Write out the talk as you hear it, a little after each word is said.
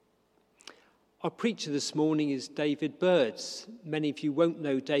Our preacher this morning is David Birds. Many of you won't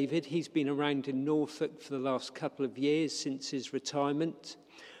know David. He's been around in Norfolk for the last couple of years since his retirement.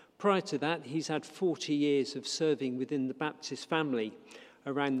 Prior to that, he's had 40 years of serving within the Baptist family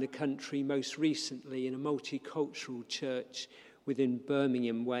around the country, most recently in a multicultural church within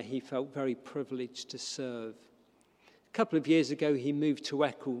Birmingham, where he felt very privileged to serve. A couple of years ago, he moved to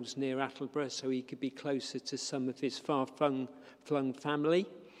Eccles near Attleborough so he could be closer to some of his far-flung family.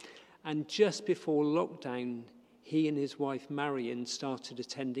 And just before lockdown, he and his wife Marion started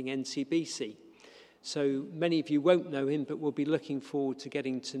attending NCBC. So many of you won't know him, but we'll be looking forward to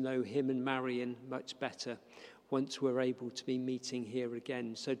getting to know him and Marion much better once we're able to be meeting here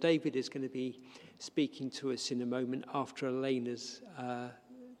again. So David is going to be speaking to us in a moment after Elaine has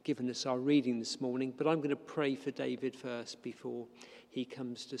given us our reading this morning. But I'm going to pray for David first before he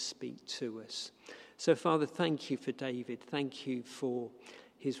comes to speak to us. So Father, thank you for David. Thank you for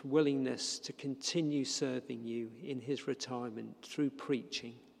his willingness to continue serving you in his retirement through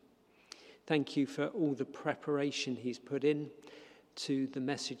preaching. Thank you for all the preparation he's put in to the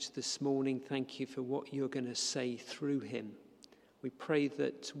message this morning. Thank you for what you're going to say through him. We pray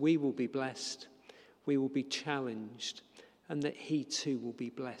that we will be blessed, we will be challenged, and that he too will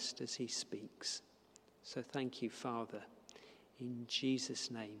be blessed as he speaks. So thank you, Father. In Jesus'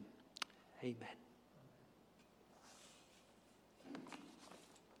 name, amen.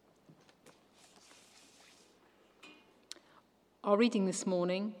 Our reading this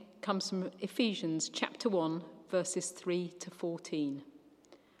morning comes from Ephesians chapter 1, verses 3 to 14.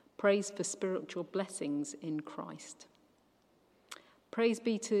 Praise for spiritual blessings in Christ. Praise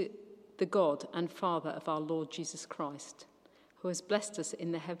be to the God and Father of our Lord Jesus Christ, who has blessed us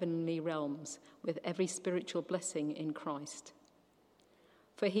in the heavenly realms with every spiritual blessing in Christ.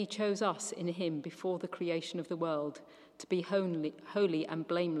 For he chose us in him before the creation of the world to be holy and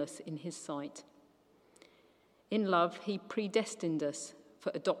blameless in his sight. In love, he predestined us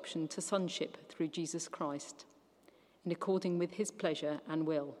for adoption to sonship through Jesus Christ, in according with his pleasure and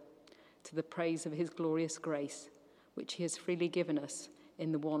will, to the praise of his glorious grace, which he has freely given us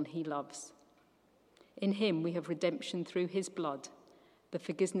in the one he loves. In him we have redemption through his blood, the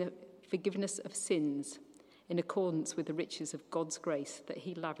forgiveness of sins, in accordance with the riches of God's grace that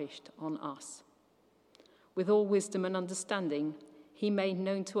he lavished on us. With all wisdom and understanding, he made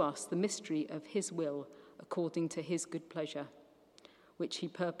known to us the mystery of his will, according to his good pleasure, which he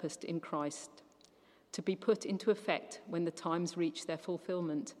purposed in Christ, to be put into effect when the times reach their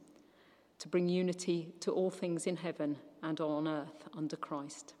fulfillment, to bring unity to all things in heaven and on earth under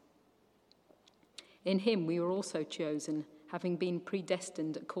Christ. In him we were also chosen, having been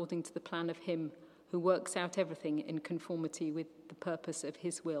predestined according to the plan of him who works out everything in conformity with the purpose of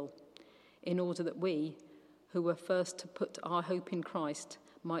his will, in order that we, who were first to put our hope in Christ,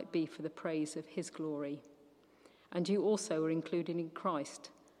 might be for the praise of his glory. And you also were included in Christ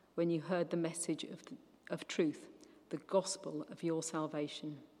when you heard the message of truth, the gospel of your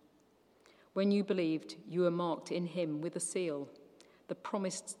salvation. When you believed, you were marked in him with a seal, the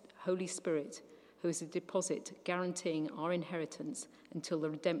promised Holy Spirit, who is a deposit guaranteeing our inheritance until the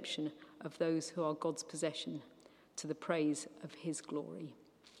redemption of those who are God's possession, to the praise of his glory.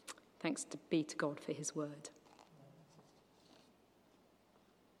 Thanks be to God for his word.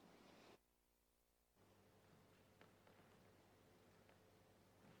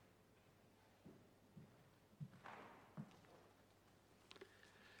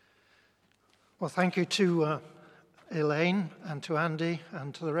 Well, thank you to Elaine and to Andy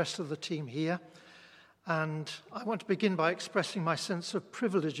and to the rest of the team here. And I want to begin by expressing my sense of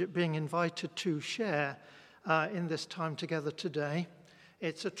privilege at being invited to share in this time together today.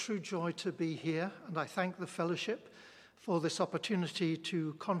 It's a true joy to be here, and I thank the fellowship for this opportunity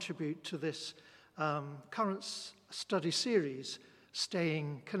to contribute to this current study series,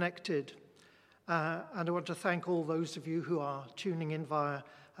 Staying Connected. And I want to thank all those of you who are tuning in via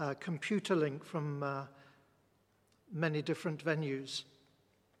computer link from many different venues.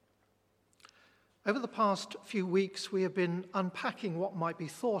 Over the past few weeks, we have been unpacking what might be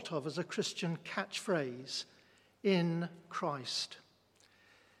thought of as a Christian catchphrase, in Christ.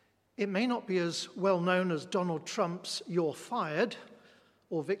 It may not be as well known as Donald Trump's "You're fired,"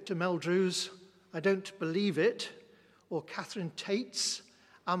 or Victor Meldrew's "I don't believe it," or Catherine Tate's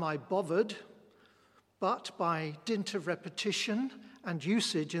 "Am I bothered?" But by dint of repetition and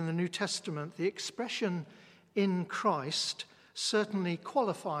usage in the New Testament, the expression "in Christ" certainly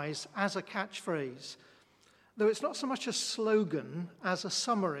qualifies as a catchphrase. Though it's not so much a slogan as a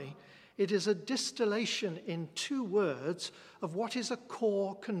summary, it is a distillation in 2 words of what is a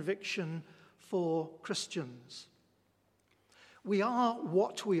core conviction for Christians. We are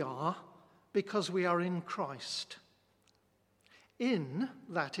what we are because we are in Christ. In,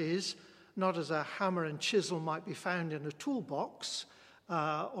 that is, not as a hammer and chisel might be found in a toolbox,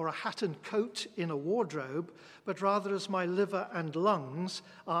 or a hat and coat in a wardrobe, but rather as my liver and lungs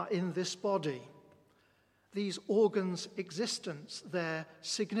are in this body. These organs' existence, their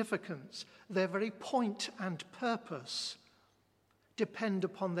significance, their very point and purpose depend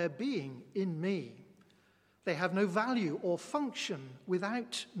upon their being in me. They have no value or function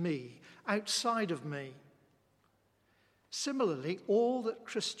without me, outside of me. Similarly, all that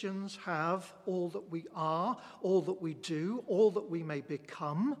Christians have, all that we are, all that we do, all that we may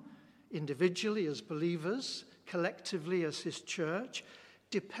become, individually as believers, collectively as his church,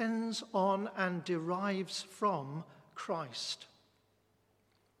 depends on and derives from Christ.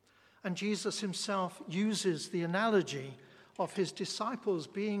 And Jesus himself uses the analogy of his disciples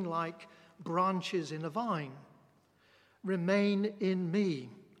being like branches in a vine. Remain in me,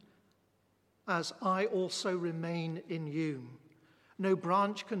 as I also remain in you. No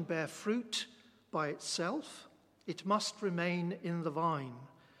branch can bear fruit by itself. It must remain in the vine.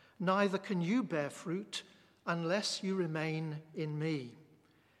 Neither can you bear fruit unless you remain in me.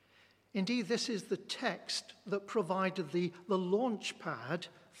 Indeed, this is the text that provided the launch pad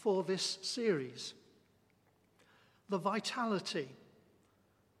for this series. The vitality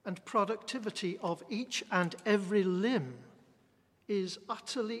and productivity of each and every limb is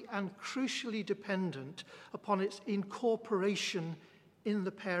utterly and crucially dependent upon its incorporation in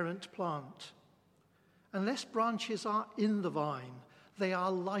the parent plant. Unless branches are in the vine, they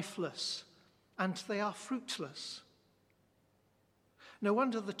are lifeless and they are fruitless. No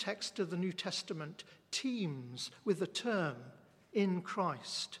wonder the text of the New Testament teems with the term in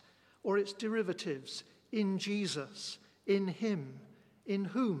Christ, or its derivatives in Jesus, in him, in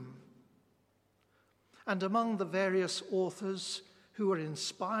whom. And among the various authors who are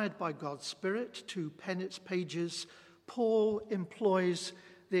inspired by God's Spirit to pen its pages, Paul employs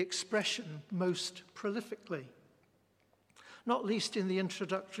the expression most prolifically, not least in the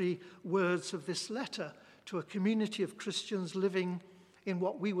introductory words of this letter to a community of Christians living in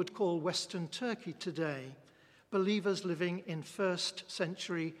what we would call Western Turkey today, believers living in first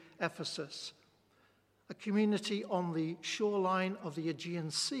century Ephesus, a community on the shoreline of the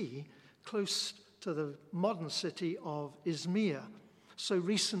Aegean Sea, close to the modern city of Izmir, so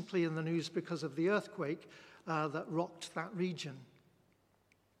recently in the news because of the earthquake that rocked that region.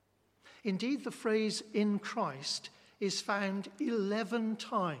 Indeed, the phrase "in Christ" is found 11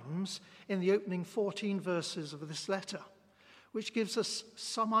 times in the opening 14 verses of this letter, which gives us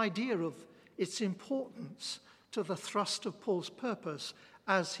some idea of its importance to the thrust of Paul's purpose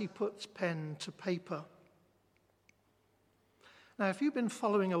as he puts pen to paper. Now, if you've been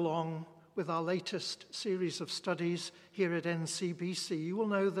following along with our latest series of studies here at NCBC, you will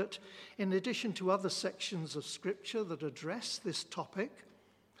know that in addition to other sections of Scripture that address this topic,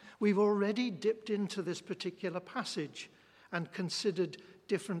 we've already dipped into this particular passage and considered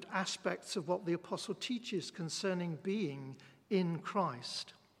different aspects of what the apostle teaches concerning being in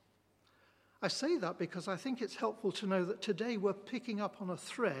Christ. I say that because I think it's helpful to know that today we're picking up on a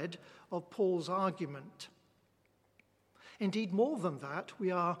thread of Paul's argument. Indeed, more than that, we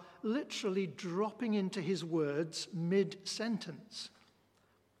are literally dropping into his words mid-sentence.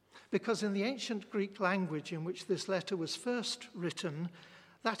 Because in the ancient Greek language in which this letter was first written,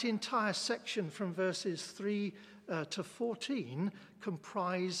 that entire section from verses 3 to 14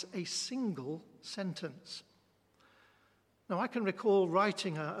 comprise a single sentence. Now, I can recall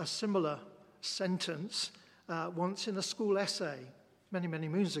writing a similar sentence once in a school essay, many, many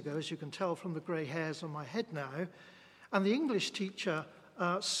moons ago, as you can tell from the grey hairs on my head now. And the English teacher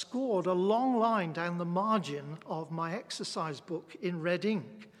scored a long line down the margin of my exercise book in red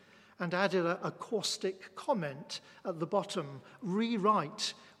ink and added a caustic comment at the bottom,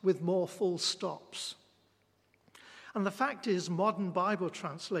 "Rewrite with more full stops." And the fact is, modern Bible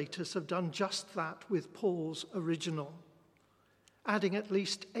translators have done just that with Paul's original, adding at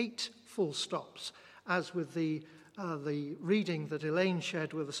least 8 full stops, as with the reading that Elaine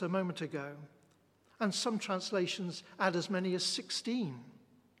shared with us a moment ago. And some translations add as many as 16.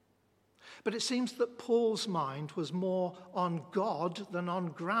 But it seems that Paul's mind was more on God than on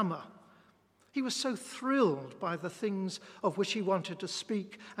grammar. He was so thrilled by the things of which he wanted to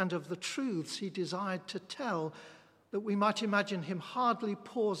speak and of the truths he desired to tell that we might imagine him hardly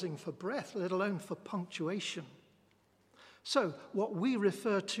pausing for breath, let alone for punctuation. So what we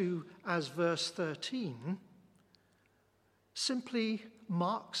refer to as verse 13 simply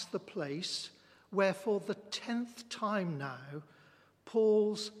marks the place where for the 10th time now,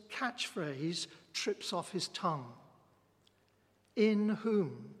 Paul's catchphrase trips off his tongue. In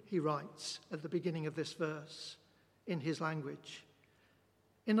whom, he writes at the beginning of this verse in his language.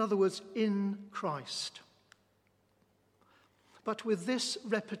 In other words, in Christ. But with this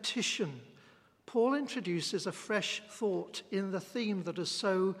repetition, Paul introduces a fresh thought in the theme that has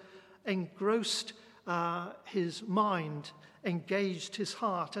so engrossed his mind, engaged his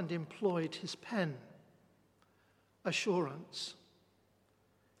heart, and employed his pen. Assurance.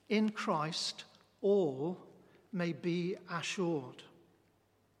 In Christ, all may be assured.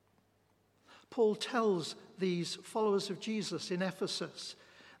 Paul tells these followers of Jesus in Ephesus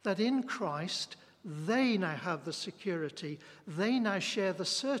that in Christ they now have the security, they now share the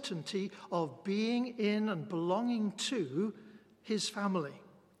certainty of being in and belonging to his family.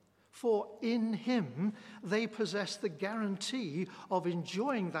 For in him they possess the guarantee of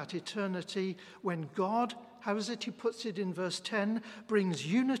enjoying that eternity when God, how is it he puts it in verse 10, brings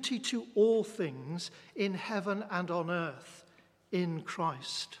unity to all things in heaven and on earth in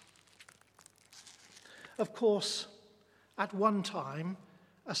Christ. Of course, at one time,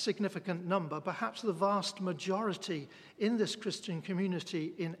 a significant number, perhaps the vast majority in this Christian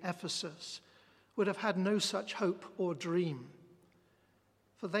community in Ephesus, would have had no such hope or dream,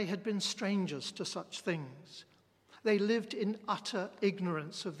 for they had been strangers to such things. They lived in utter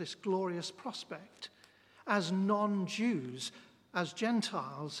ignorance of this glorious prospect. As non-Jews, as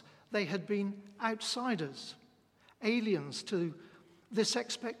Gentiles, they had been outsiders, aliens to this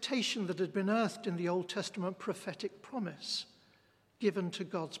expectation that had been earthed in the Old Testament prophetic promise given to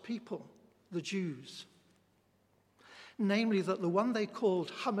God's people, the Jews. Namely, that the one they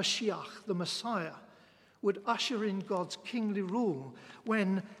called HaMashiach, the Messiah, would usher in God's kingly rule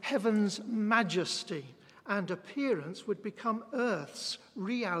when heaven's majesty and appearance would become earth's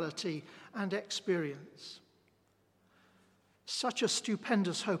reality and experience. Such a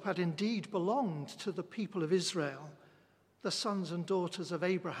stupendous hope had indeed belonged to the people of Israel, the sons and daughters of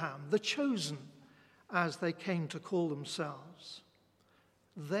Abraham, the chosen, as they came to call themselves.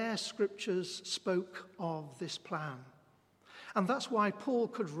 Their scriptures spoke of this plan. And that's why Paul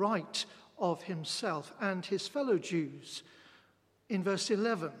could write of himself and his fellow Jews in verse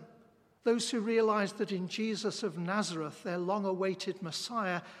 11, those who realized that in Jesus of Nazareth, their long-awaited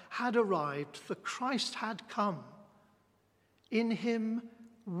Messiah had arrived, the Christ had come. In him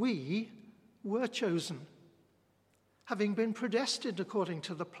we were chosen, having been predestined according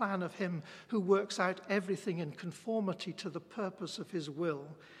to the plan of him who works out everything in conformity to the purpose of his will,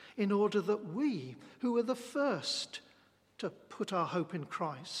 in order that we, who were the first to put our hope in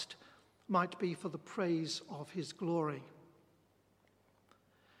Christ, might be for the praise of his glory.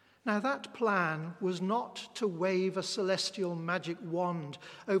 Now that plan was not to wave a celestial magic wand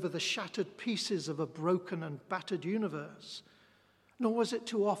over the shattered pieces of a broken and battered universe, nor was it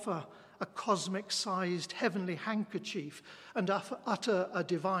to offer a cosmic-sized heavenly handkerchief and utter a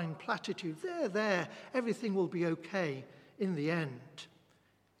divine platitude. There, everything will be okay in the end.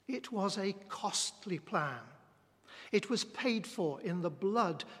 It was a costly plan. It was paid for in the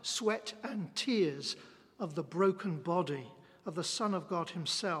blood, sweat, and tears of the broken body of the Son of God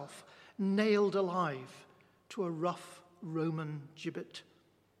himself, nailed alive to a rough Roman gibbet.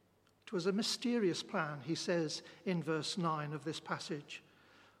 It was a mysterious plan, he says in verse 9 of this passage.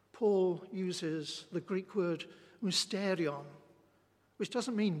 Paul uses the Greek word mysterion, which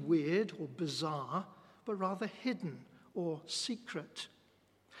doesn't mean weird or bizarre, but rather hidden or secret.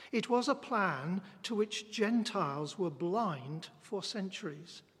 It was a plan to which Gentiles were blind for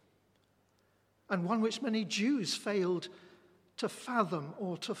centuries, and one which many Jews failed to fathom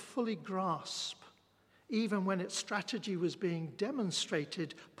or to fully grasp, even when its strategy was being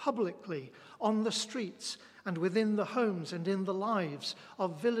demonstrated publicly on the streets and within the homes and in the lives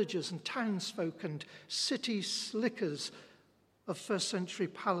of villagers and townsfolk and city slickers of first century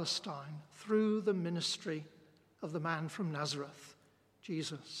Palestine through the ministry of the man from Nazareth,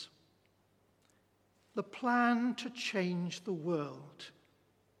 Jesus. The plan to change the world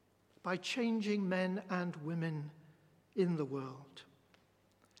by changing men and women in the world.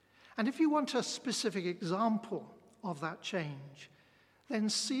 And if you want a specific example of that change, then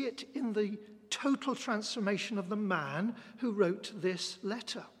see it in the total transformation of the man who wrote this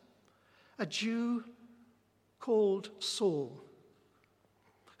letter, a Jew called Saul,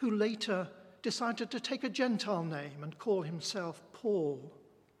 who later decided to take a Gentile name and call himself Paul.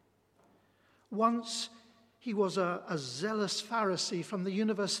 Once he was a zealous Pharisee from the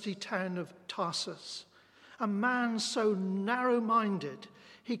university town of Tarsus, a man so narrow-minded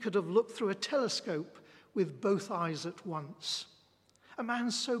he could have looked through a telescope with both eyes at once, a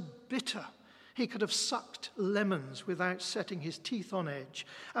man so bitter He could have sucked lemons without setting his teeth on edge.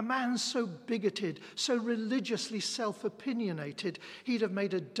 A man so bigoted, so religiously self-opinionated, he'd have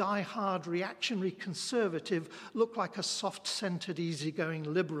made a die-hard reactionary conservative look like a soft-centered, easygoing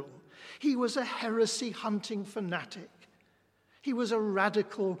liberal. He was a heresy-hunting fanatic. He was a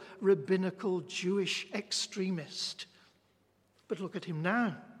radical, rabbinical Jewish extremist. But look at him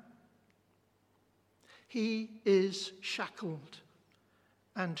now. He is shackled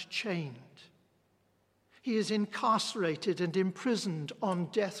and chained. He is incarcerated and imprisoned on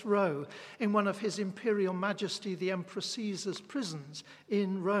death row in one of His Imperial Majesty the Emperor Caesar's prisons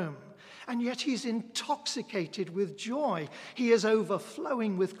in Rome. And yet he's intoxicated with joy. He is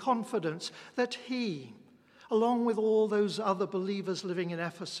overflowing with confidence that he, along with all those other believers living in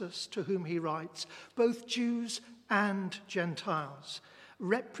Ephesus to whom he writes, both Jews and Gentiles,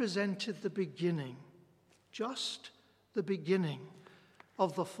 represented the beginning, just the beginning,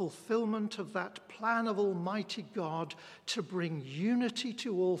 of the fulfillment of that plan of Almighty God to bring unity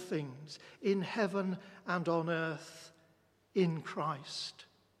to all things in heaven and on earth in Christ,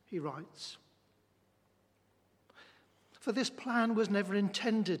 he writes. For this plan was never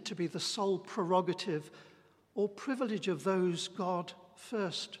intended to be the sole prerogative or privilege of those God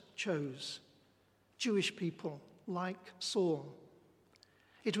first chose, Jewish people like Saul.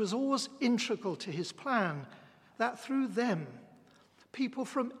 It was always integral to his plan that through them, people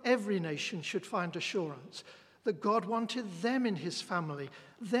from every nation should find assurance that God wanted them in his family,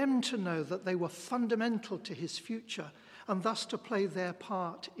 them to know that they were fundamental to his future, and thus to play their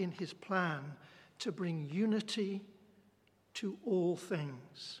part in his plan to bring unity to all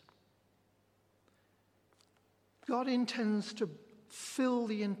things. God intends to fill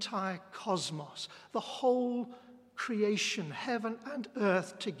the entire cosmos, the whole creation, heaven and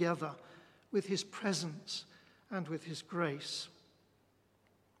earth together, with his presence and with his grace.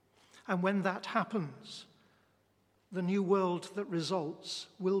 And when that happens, the new world that results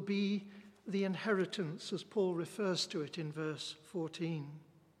will be the inheritance, as Paul refers to it in verse 14,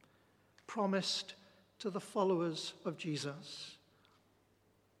 promised to the followers of Jesus.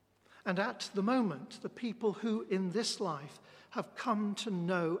 And at the moment, the people who in this life have come to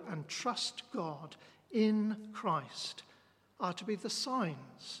know and trust God in Christ are to be the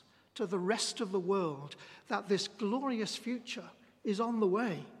signs to the rest of the world that this glorious future is on the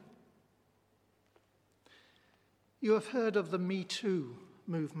way. You have heard of the Me Too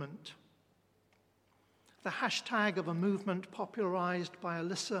movement, the hashtag of a movement popularized by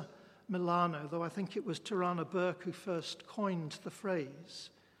Alyssa Milano, though I think it was Tarana Burke who first coined the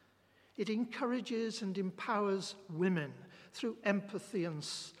phrase. It encourages and empowers women through empathy and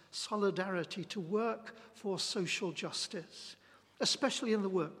solidarity to work for social justice, especially in the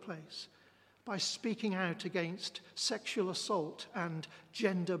workplace, by speaking out against sexual assault and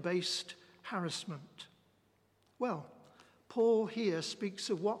gender-based harassment. Well, Paul here speaks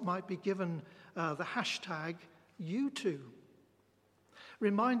of what might be given the hashtag You Too,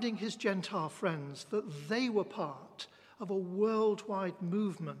 reminding his Gentile friends that they were part of a worldwide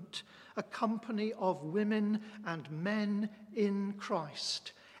movement, a company of women and men in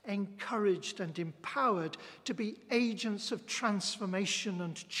Christ, encouraged and empowered to be agents of transformation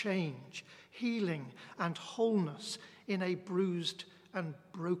and change, healing and wholeness in a bruised and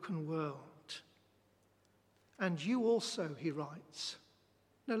broken world. And you also, he writes.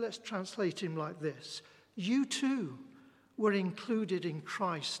 Now let's translate him like this. You too were included in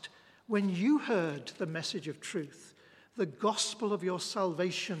Christ when you heard the message of truth, the gospel of your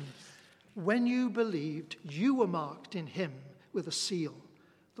salvation. When you believed, you were marked in him with a seal,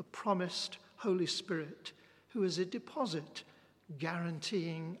 the promised Holy Spirit, who is a deposit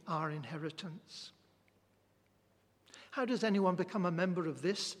guaranteeing our inheritance. How does anyone become a member of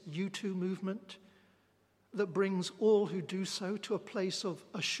this You Too movement that brings all who do so to a place of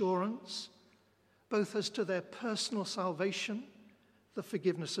assurance, both as to their personal salvation, the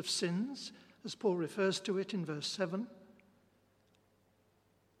forgiveness of sins, as Paul refers to it in verse 7,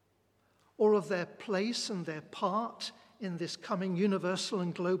 or of their place and their part in this coming universal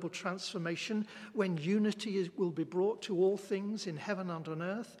and global transformation when unity will be brought to all things in heaven and on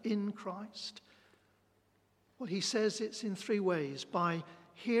earth in Christ? Well, he says it's in three ways: by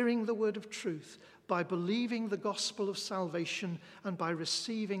hearing the word of truth, by believing the gospel of salvation, and by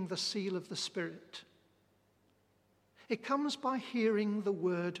receiving the seal of the Spirit. It comes by hearing the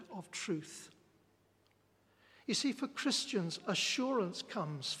word of truth. You see, for Christians, assurance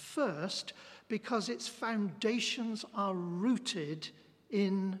comes first because its foundations are rooted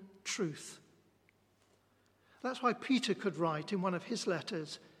in truth. That's why Peter could write in one of his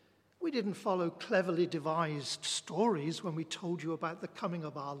letters, "We didn't follow cleverly devised stories when we told you about the coming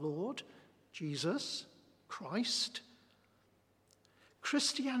of our Lord. Jesus, Christ.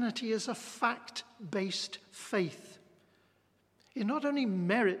 Christianity is a fact-based faith. It not only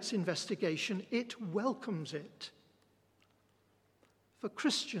merits investigation, it welcomes it. For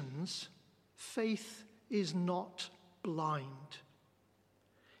Christians, faith is not blind.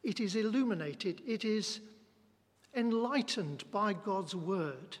 It is illuminated. It is enlightened by God's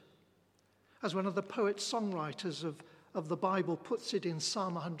word. As one of the poet-songwriters of the Bible puts it in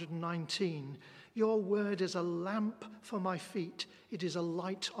Psalm 119, your word is a lamp for my feet. It is a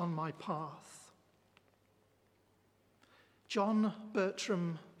light on my path. John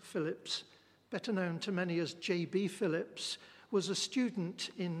Bertram Phillips, better known to many as J.B. Phillips, was a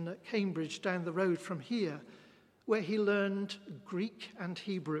student in Cambridge down the road from here, where he learned Greek and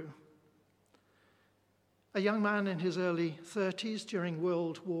Hebrew. A young man in his early 30s during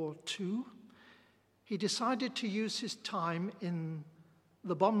World War II, he decided to use his time in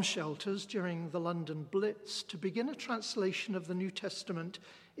the bomb shelters during the London Blitz to begin a translation of the New Testament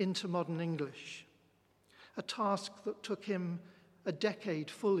into modern English, a task that took him a decade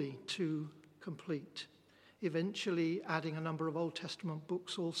fully to complete, eventually adding a number of Old Testament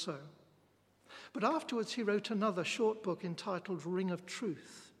books also. But afterwards he wrote another short book entitled Ring of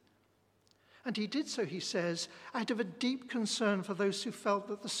Truth. And he did so, he says, out of a deep concern for those who felt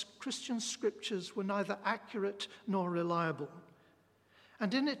that the Christian scriptures were neither accurate nor reliable.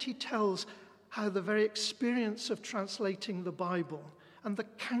 And in it he tells how the very experience of translating the Bible and the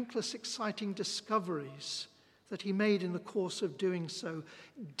countless exciting discoveries that he made in the course of doing so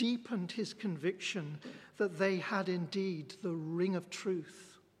deepened his conviction that they had indeed the ring of truth.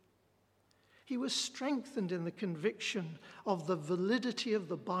 He was strengthened in the conviction of the validity of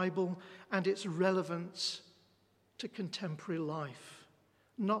the Bible and its relevance to contemporary life,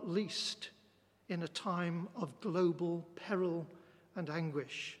 not least in a time of global peril and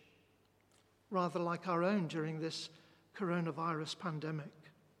anguish, rather like our own during this coronavirus pandemic.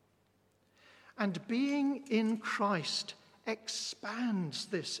 And being in Christ expands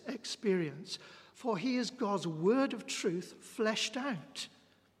this experience, for he is God's word of truth fleshed out.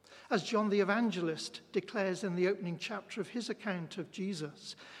 As John the Evangelist declares in the opening chapter of his account of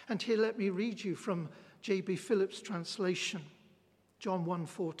Jesus. And here let me read you from J.B. Phillips' translation, John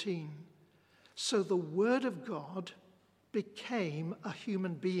 1:14. So the word of God became a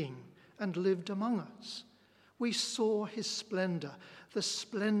human being and lived among us. We saw his splendor, the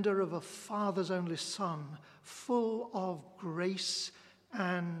splendor of a Father's only Son, full of grace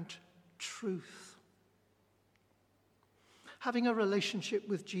and truth. Having a relationship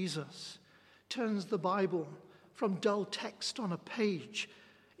with Jesus turns the Bible from dull text on a page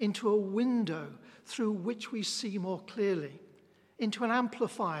into a window through which we see more clearly, into an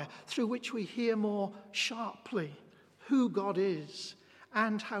amplifier through which we hear more sharply who God is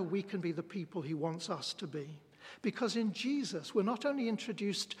and how we can be the people he wants us to be. Because in Jesus, we're not only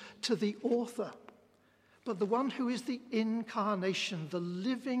introduced to the author, but the one who is the incarnation, the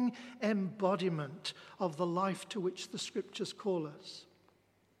living embodiment of the life to which the scriptures call us.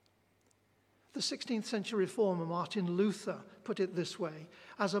 The 16th century reformer Martin Luther put it this way: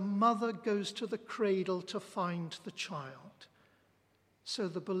 as a mother goes to the cradle to find the child, so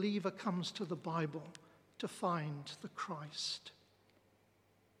the believer comes to the Bible to find the Christ.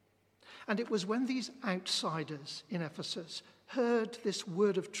 And it was when these outsiders in Ephesus heard this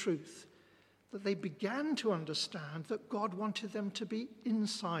word of truth that they began to understand that God wanted them to be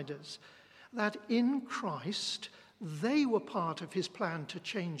insiders, that in Christ they were part of his plan to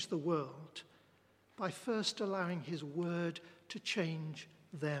change the world by first allowing his word to change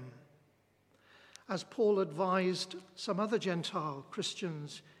them. As Paul advised some other Gentile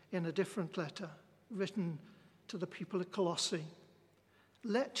Christians in a different letter written to the people at Colossae,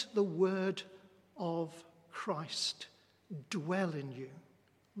 let the word of Christ dwell in you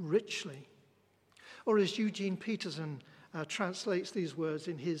richly. Or as Eugene Peterson translates these words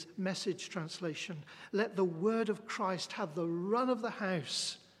in his Message translation, let the word of Christ have the run of the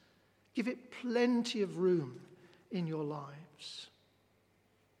house. Give it plenty of room in your lives.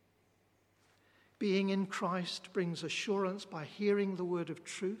 Being in Christ brings assurance by hearing the word of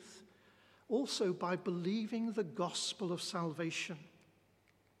truth, also by believing the gospel of salvation.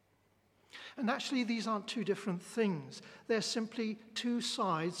 And actually, these aren't two different things. They're simply two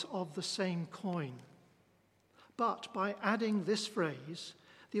sides of the same coin. But by adding this phrase,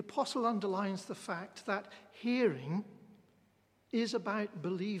 the apostle underlines the fact that hearing is about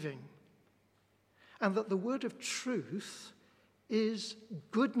believing, and that the word of truth is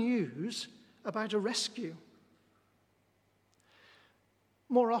good news about a rescue.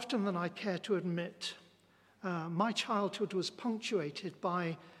 More often than I care to admit, my childhood was punctuated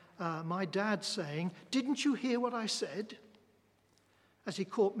by my dad saying, "Didn't you hear what I said?" as he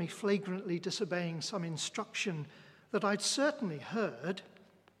caught me flagrantly disobeying some instruction that I'd certainly heard,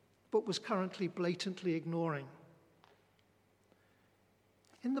 but was currently blatantly ignoring.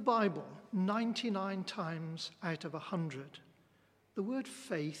 In the Bible, 99 times out of 100, the word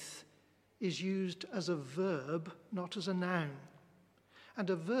faith is used as a verb, not as a noun.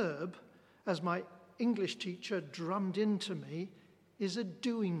 And a verb, as my English teacher drummed into me, is a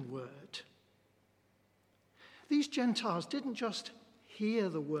doing word. These Gentiles didn't just hear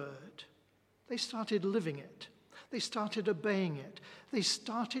the word, they started living it. They started obeying it. They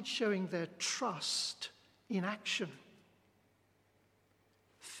started showing their trust in action.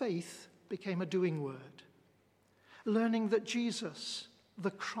 Faith became a doing word. Learning that Jesus,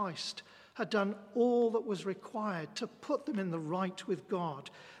 the Christ, had done all that was required to put them in the right with God,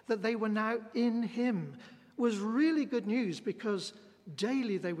 that they were now in him, was really good news, because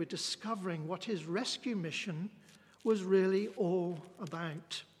daily they were discovering what his rescue mission was really all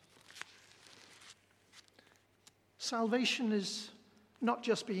about. Salvation is not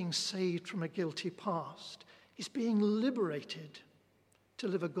just being saved from a guilty past, it's being liberated to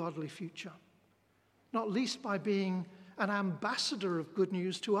live a godly future, not least by being an ambassador of good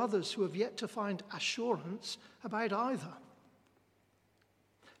news to others who have yet to find assurance about either.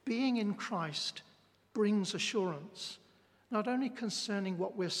 Being in Christ brings assurance, not only concerning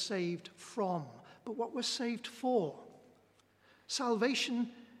what we're saved from, but what we're saved for. Salvation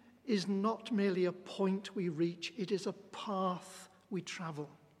is not merely a point we reach, it is a path we travel,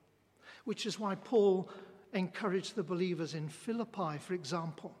 which is why Paul encouraged the believers in Philippi, for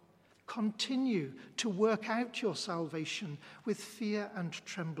example, continue to work out your salvation with fear and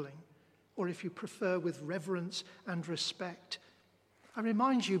trembling, or if you prefer, with reverence and respect. I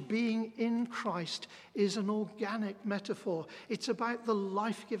remind you, being in Christ is an organic metaphor. It's about the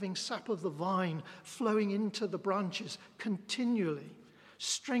life-giving sap of the vine flowing into the branches continually,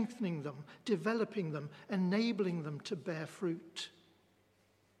 strengthening them, developing them, enabling them to bear fruit.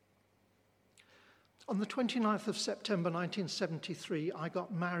 On the 29th of September 1973, I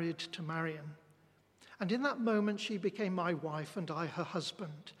got married to Marion. And in that moment, she became my wife and I her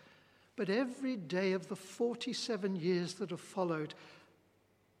husband. But every day of the 47 years that have followed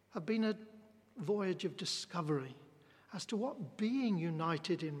have been a voyage of discovery as to what being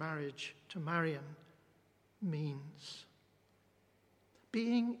united in marriage to Marion means.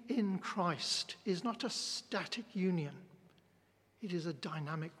 Being in Christ is not a static union, it is a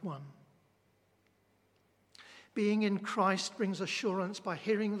dynamic one. Being in Christ brings assurance by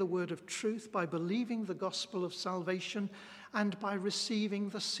hearing the word of truth, by believing the gospel of salvation, and by receiving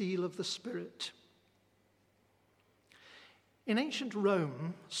the seal of the Spirit. In ancient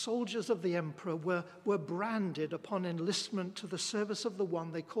Rome, soldiers of the emperor were branded upon enlistment to the service of the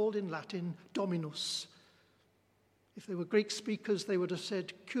one they called in Latin Dominus. If they were Greek speakers, they would have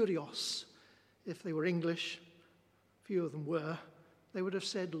said Kyrios. If they were English, few of them were, they would have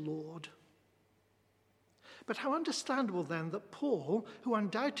said Lord. But how understandable then that Paul, who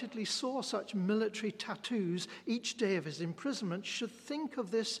undoubtedly saw such military tattoos each day of his imprisonment, should think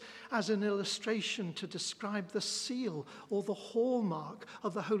of this as an illustration to describe the seal or the hallmark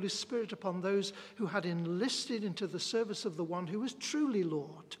of the Holy Spirit upon those who had enlisted into the service of the one who was truly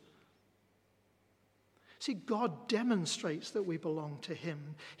Lord. See, God demonstrates that we belong to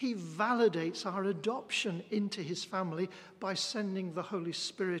him. He validates our adoption into his family by sending the Holy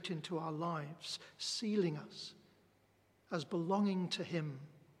Spirit into our lives, sealing us as belonging to him.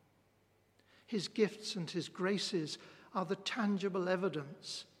 His gifts and his graces are the tangible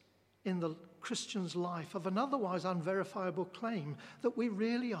evidence in the Christian's life of an otherwise unverifiable claim that we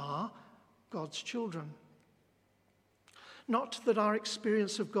really are God's children. Not that our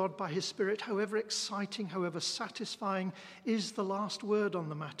experience of God by his Spirit, however exciting, however satisfying, is the last word on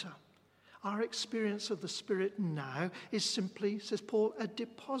the matter. Our experience of the Spirit now is simply, says Paul, a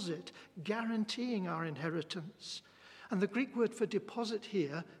deposit guaranteeing our inheritance. And the Greek word for deposit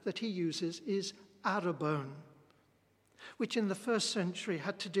here that he uses is arabon, which in the first century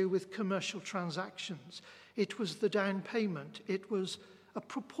had to do with commercial transactions. It was the down payment. It was a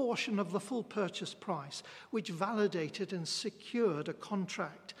proportion of the full purchase price, which validated and secured a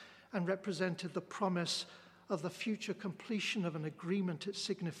contract and represented the promise of the future completion of an agreement it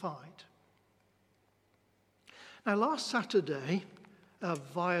signified. Now, last Saturday,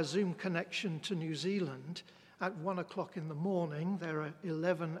 via Zoom connection to New Zealand, at 1 o'clock in the morning, there are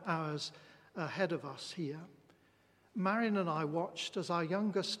 11 hours ahead of us here, Marion and I watched as our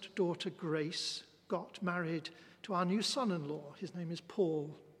youngest daughter, Grace, got married to our new son-in-law. His name is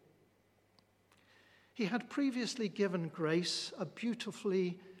Paul. He had previously given Grace a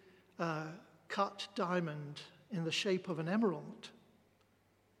beautifully cut diamond in the shape of an emerald.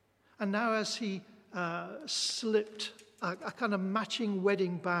 And now as he slipped a kind of matching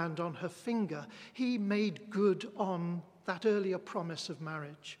wedding band on her finger, he made good on that earlier promise of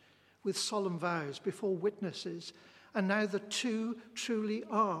marriage with solemn vows before witnesses. And now the two truly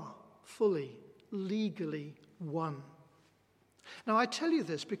are fully, legally one. Now, I tell you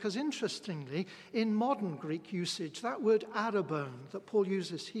this because, interestingly, in modern Greek usage, that word arabon that Paul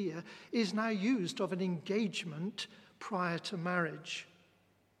uses here is now used of an engagement prior to marriage.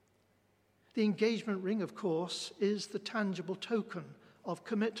 The engagement ring, of course, is the tangible token of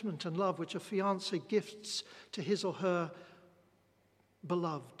commitment and love which a fiancé gifts to his or her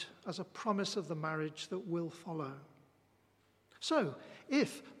beloved as a promise of the marriage that will follow. So,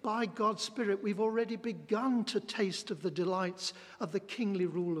 if by God's Spirit we've already begun to taste of the delights of the kingly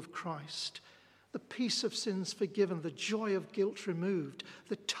rule of Christ, the peace of sins forgiven, the joy of guilt removed,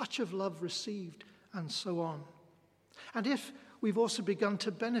 the touch of love received, and so on, and if we've also begun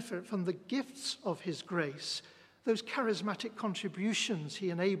to benefit from the gifts of his grace, those charismatic contributions he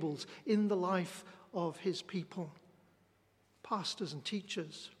enables in the life of his people, pastors and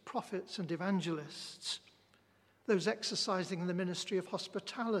teachers, prophets and evangelists, those exercising the ministry of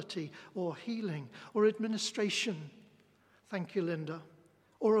hospitality or healing or administration, thank you, Linda,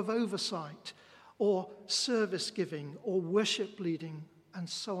 or of oversight or service giving or worship leading, and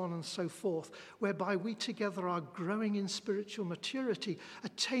so on and so forth, whereby we together are growing in spiritual maturity,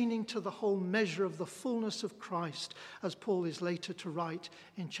 attaining to the whole measure of the fullness of Christ, as Paul is later to write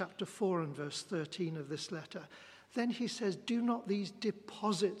in chapter 4 and verse 13 of this letter. Then he says, do not these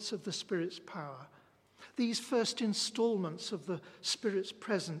deposits of the Spirit's power, these first installments of the Spirit's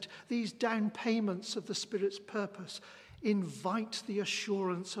present, these down payments of the Spirit's purpose, invite the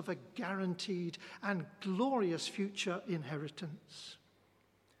assurance of a guaranteed and glorious future inheritance?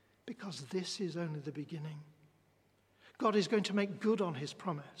 Because this is only the beginning. God is going to make good on his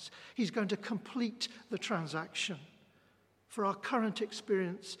promise. He's going to complete the transaction. For our current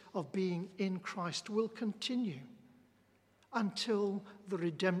experience of being in Christ will continue until the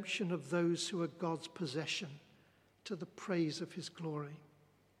redemption of those who are God's possession, to the praise of his glory.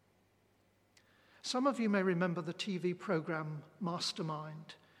 Some of you may remember the TV program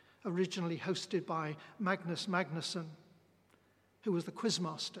Mastermind, originally hosted by Magnus Magnusson, who was the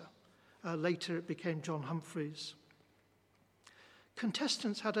quizmaster. Later it became John Humphreys.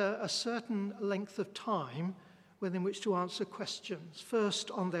 Contestants had a certain length of time within which to answer questions,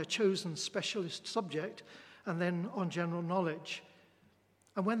 first on their chosen specialist subject and then on general knowledge.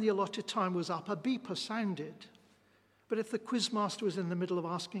 And when the allotted time was up, a beeper sounded. But if the quizmaster was in the middle of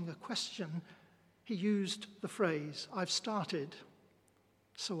asking a question, he used the phrase, "I've started,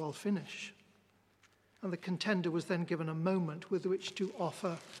 so I'll finish." And the contender was then given a moment with which to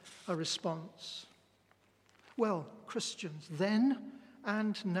offer a response. Well, Christians, then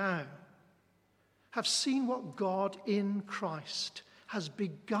and now, have seen what God in Christ has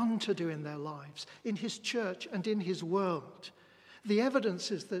begun to do in their lives, in his church and in his world. The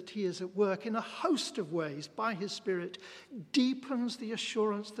evidence is that he is at work in a host of ways by his Spirit, deepens the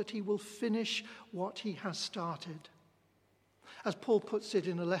assurance that he will finish what he has started. As Paul puts it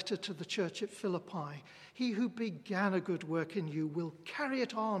in a letter to the church at Philippi, he who began a good work in you will carry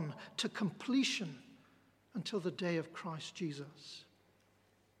it on to completion until the day of Christ Jesus.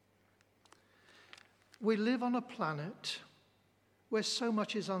 We live on a planet where so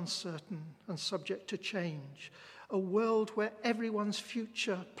much is uncertain and subject to change, a world where everyone's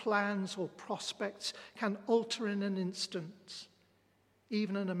future plans or prospects can alter in an instant,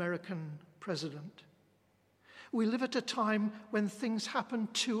 even an American president. We live at a time when things happen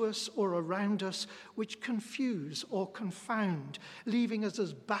to us or around us which confuse or confound, leaving us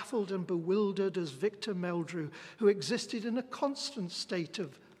as baffled and bewildered as Victor Meldrew, who existed in a constant state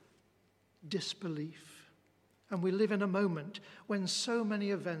of disbelief. And we live in a moment when so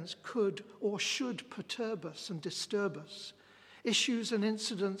many events could or should perturb us and disturb us, issues and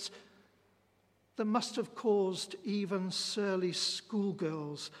incidents that must have caused even surly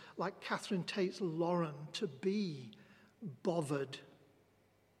schoolgirls like Catherine Tate's Lauren to be bothered.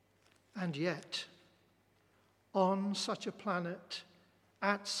 And yet, on such a planet,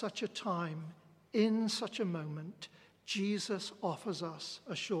 at such a time, in such a moment, Jesus offers us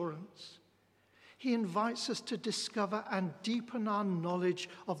assurance. He invites us to discover and deepen our knowledge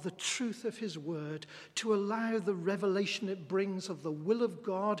of the truth of his word, to allow the revelation it brings of the will of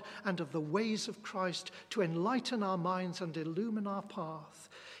God and of the ways of Christ to enlighten our minds and illumine our path.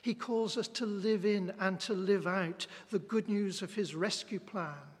 He calls us to live in and to live out the good news of his rescue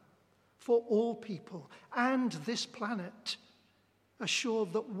plan for all people and this planet,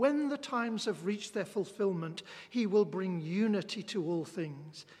 assured that when the times have reached their fulfillment, he will bring unity to all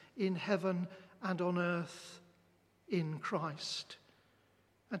things in heaven and on earth in Christ.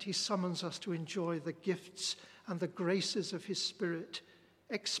 And he summons us to enjoy the gifts and the graces of his Spirit,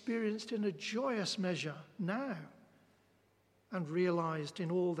 experienced in a joyous measure now and realized in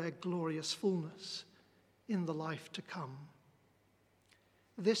all their glorious fullness in the life to come.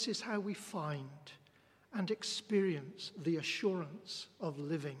 This is how we find and experience the assurance of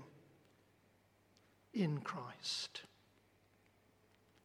living in Christ.